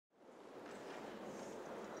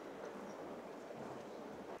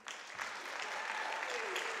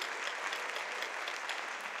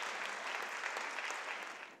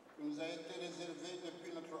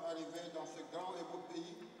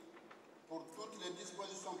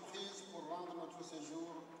sont prises pour rendre notre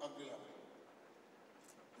séjour agréable.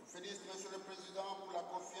 Je vous félicite, Monsieur le Président, pour la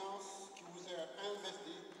confiance qui vous est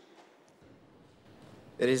investie.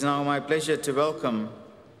 It is now my pleasure to welcome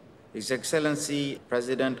His Excellency,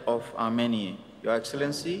 President of Armenia. Your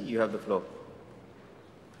Excellency, you have the floor.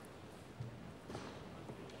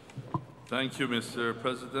 Thank you, Mr.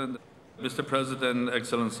 President. Mr. President,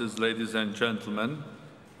 Excellencies, ladies and gentlemen,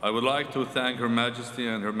 I would like to thank Her Majesty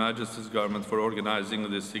and Her Majesty's government for organizing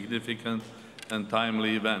this significant and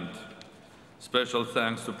timely event. Special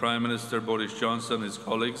thanks to Prime Minister Boris Johnson, his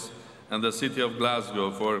colleagues, and the City of Glasgow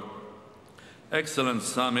for excellent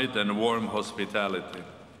summit and warm hospitality.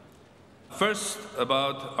 First,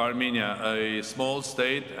 about Armenia, a small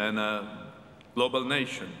state and a global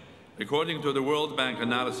nation. According to the World Bank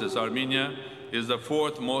analysis, Armenia is the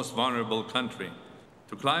fourth most vulnerable country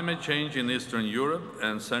to climate change in Eastern Europe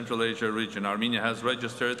and Central Asia region. Armenia has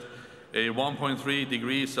registered a 1.3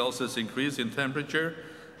 degrees Celsius increase in temperature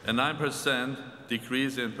and 9%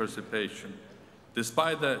 decrease in precipitation.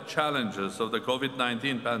 Despite the challenges of the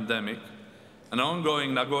COVID-19 pandemic and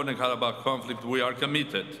ongoing Nagorno-Karabakh conflict, we are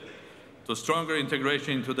committed to stronger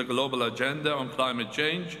integration into the global agenda on climate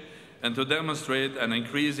change and to demonstrate an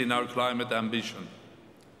increase in our climate ambition.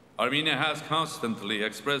 Armenia has constantly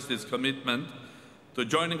expressed its commitment to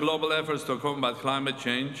joining global efforts to combat climate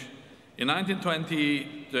change. In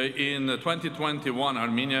 2021,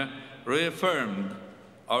 Armenia reaffirmed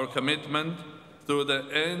our commitment through the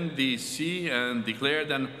NDC and declared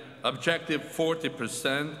an objective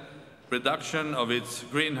 40% reduction of its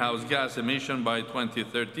greenhouse gas emission by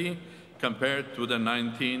 2030 compared to the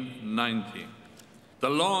 1990. The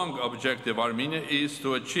long objective of Armenia is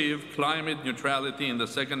to achieve climate neutrality in the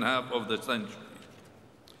second half of the century.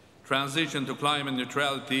 Transition to climate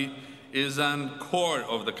neutrality is an core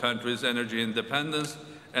of the country's energy independence,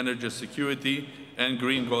 energy security, and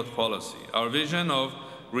green growth policy. Our vision of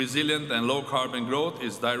resilient and low-carbon growth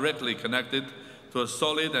is directly connected to a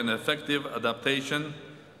solid and effective adaptation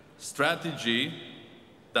strategy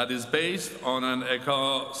that is based on an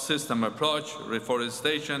ecosystem approach,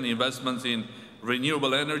 reforestation, investments in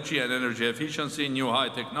renewable energy and energy efficiency, new high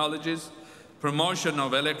technologies, promotion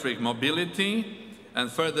of electric mobility, and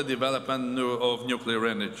further development of nuclear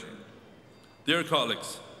energy. Dear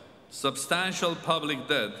colleagues, substantial public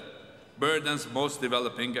debt burdens most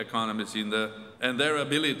developing economies and their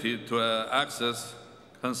ability to access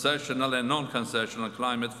concessional and non-concessional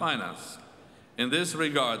climate finance. In this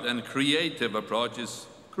regard, a creative approach is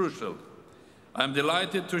crucial. I am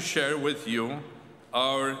delighted to share with you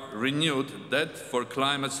our renewed Debt for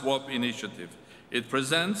Climate Swap initiative. It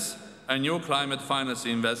presents a new climate finance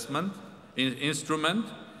investment instrument,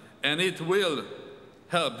 and it will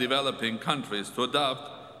help developing countries to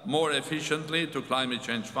adapt more efficiently to climate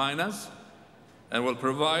change finance and will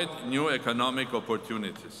provide new economic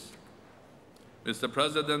opportunities. Mr.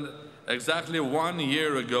 President, exactly 1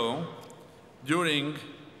 year ago, during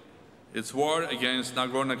its war against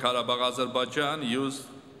Nagorno-Karabakh, Azerbaijan used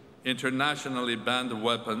internationally banned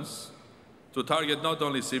weapons to target not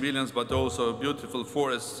only civilians but also beautiful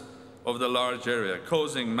forests of the large area,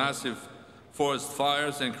 causing massive forest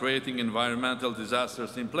fires and creating environmental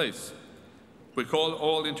disasters in place. We call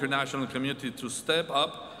all international community to step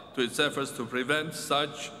up to its efforts to prevent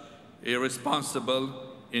such irresponsible,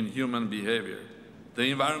 inhuman behavior.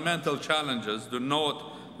 The environmental challenges do not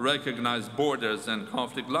recognize borders and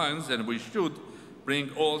conflict lines, and we should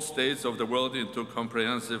bring all states of the world into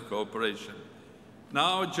comprehensive cooperation.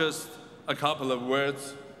 Now, just a couple of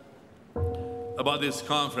words about this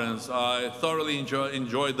conference. I thoroughly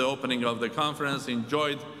enjoyed the opening of the conference,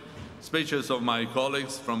 enjoyed speeches of my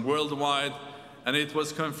colleagues from worldwide, and it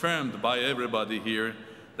was confirmed by everybody here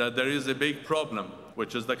that there is a big problem,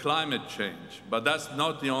 which is the climate change. But that's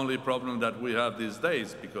not the only problem that we have these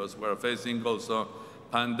days, because we're facing also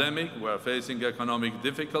pandemic, we're facing economic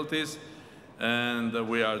difficulties, and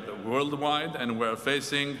we are worldwide, and we're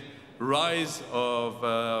facing rise of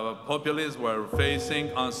populism, we're facing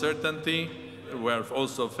uncertainty, we're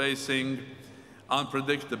also facing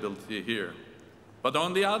unpredictability here. But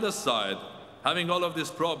on the other side, having all of these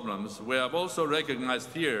problems, we have also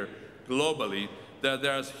recognized here globally that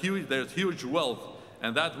there's huge wealth,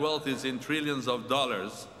 and that wealth is in trillions of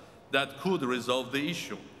dollars that could resolve the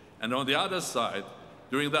issue. And on the other side,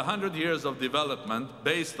 during the 100 years of development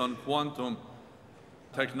based on quantum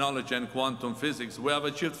technology and quantum physics, we have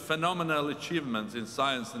achieved phenomenal achievements in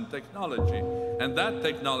science and technology. And that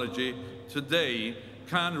technology today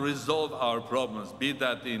can resolve our problems, be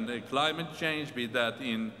that in climate change, be that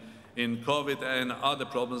in COVID and other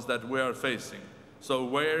problems that we are facing. So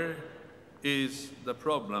where is the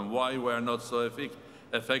problem? Why we are not so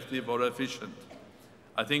effective or efficient.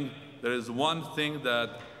 I think there is one thing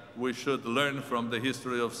that we should learn from the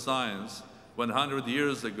history of science. When 100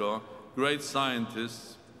 years ago, great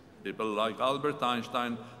scientists, people like Albert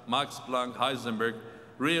Einstein, Max Planck, Heisenberg,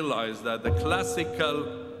 realized that the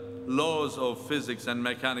classical laws of physics and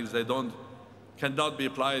mechanics, cannot be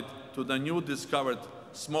applied to the new discovered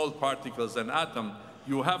small particles and atoms.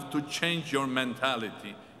 You have to change your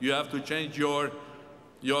mentality. You have to change your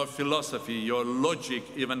philosophy, your logic,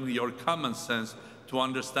 even your common sense to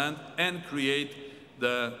understand and create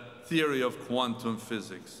the theory of quantum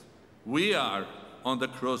physics. We are on the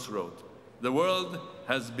crossroad. The world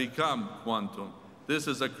has become quantum. This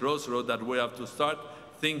is a crossroad that we have to start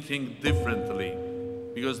thinking differently,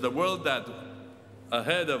 because the world that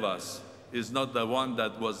ahead of us is not the one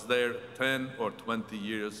that was there 10 or 20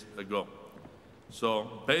 years ago.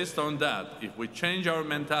 So based on that, if we change our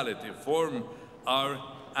mentality, form our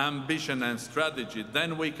ambition and strategy,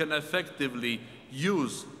 then we can effectively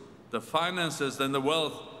use the finances and the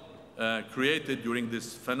wealth created during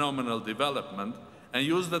this phenomenal development and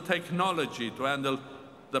use the technology to handle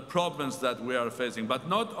the problems that we are facing, but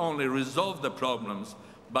not only resolve the problems,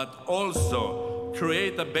 but also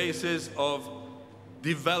create a basis of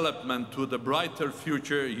development to the brighter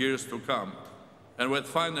future years to come. And when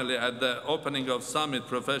finally, at the opening of summit,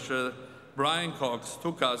 Professor Brian Cox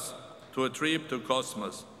took us to a trip to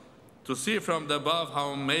cosmos, to see from above how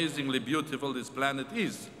amazingly beautiful this planet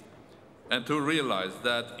is, and to realize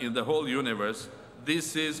that in the whole universe,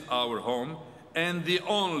 this is our home and the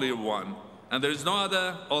only one. And there is no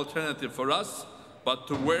other alternative for us but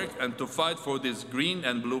to work and to fight for this green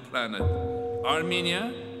and blue planet.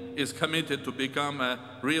 Armenia is committed to become a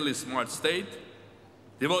really smart state,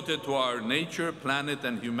 devoted to our nature, planet,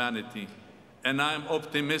 and humanity. And I'm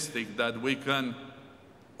optimistic that we can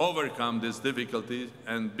overcome these difficulties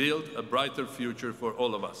and build a brighter future for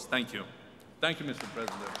all of us. Thank you. Thank you, Mr.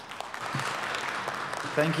 President.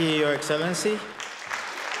 Thank you, Your Excellency.